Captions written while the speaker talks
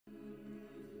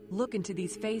Look into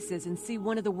these faces and see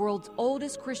one of the world's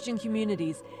oldest Christian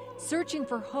communities searching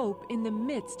for hope in the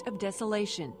midst of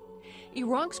desolation.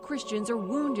 Iraq's Christians are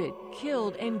wounded,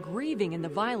 killed, and grieving in the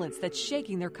violence that's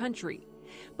shaking their country.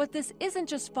 But this isn't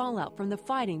just fallout from the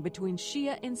fighting between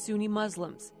Shia and Sunni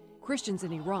Muslims. Christians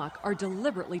in Iraq are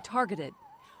deliberately targeted.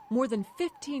 More than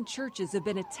 15 churches have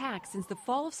been attacked since the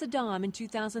fall of Saddam in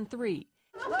 2003,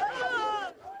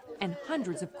 and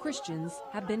hundreds of Christians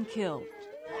have been killed.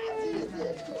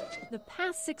 The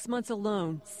past 6 months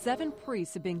alone, 7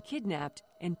 priests have been kidnapped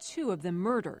and 2 of them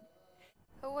murdered.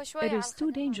 It is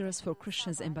too dangerous for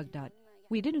Christians in Baghdad.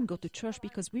 We didn't go to church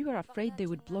because we were afraid they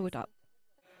would blow it up.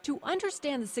 To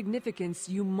understand the significance,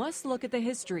 you must look at the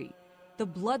history. The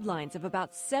bloodlines of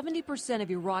about 70% of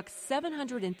Iraq's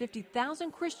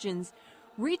 750,000 Christians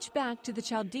reach back to the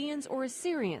Chaldeans or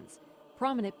Assyrians,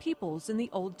 prominent peoples in the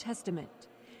Old Testament.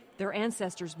 Their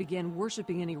ancestors began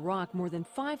worshiping in Iraq more than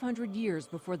 500 years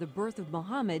before the birth of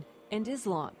Muhammad and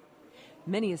Islam.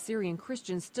 Many Assyrian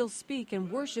Christians still speak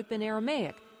and worship in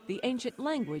Aramaic, the ancient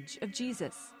language of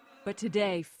Jesus. But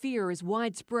today, fear is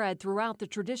widespread throughout the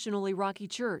traditional Iraqi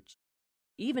church.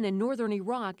 Even in northern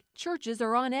Iraq, churches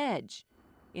are on edge.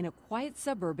 In a quiet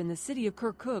suburb in the city of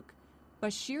Kirkuk,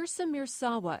 Bashir Samir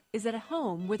Sawa is at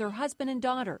home with her husband and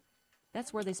daughter.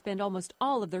 That's where they spend almost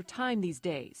all of their time these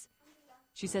days.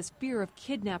 She says fear of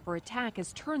kidnap or attack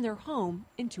has turned their home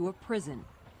into a prison.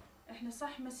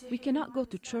 We cannot go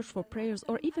to church for prayers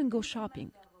or even go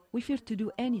shopping. We fear to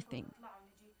do anything.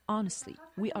 Honestly,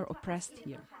 we are oppressed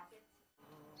here.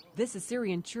 This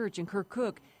Assyrian church in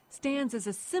Kirkuk stands as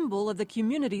a symbol of the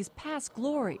community's past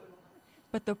glory.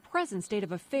 But the present state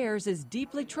of affairs is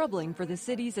deeply troubling for the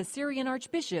city's Assyrian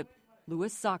Archbishop,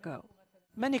 Louis Sacco.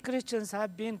 Many Christians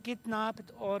have been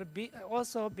kidnapped or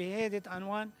also beheaded, and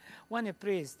one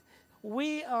priest.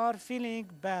 We are feeling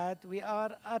bad, we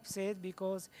are upset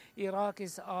because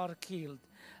Iraqis are killed.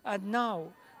 And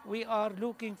now we are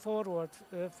looking forward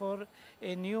for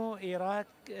a new Iraq,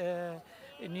 a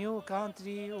new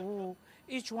country who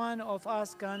each one of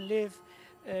us can live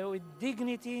with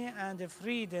dignity and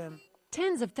freedom.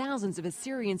 Tens of thousands of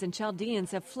Assyrians and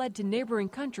Chaldeans have fled to neighboring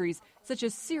countries such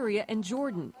as Syria and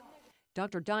Jordan.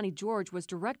 Dr. Donnie George was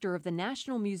director of the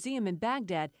National Museum in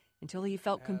Baghdad until he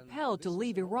felt compelled to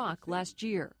leave Iraq last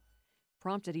year.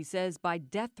 Prompted, he says, by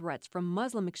death threats from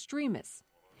Muslim extremists.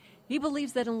 He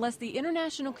believes that unless the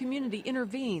international community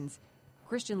intervenes,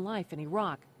 Christian life in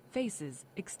Iraq faces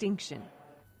extinction.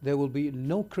 There will be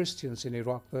no Christians in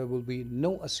Iraq. There will be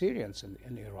no Assyrians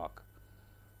in Iraq.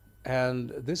 And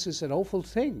this is an awful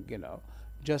thing, you know,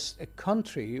 just a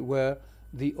country where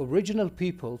the original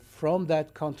people from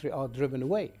that country are driven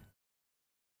away.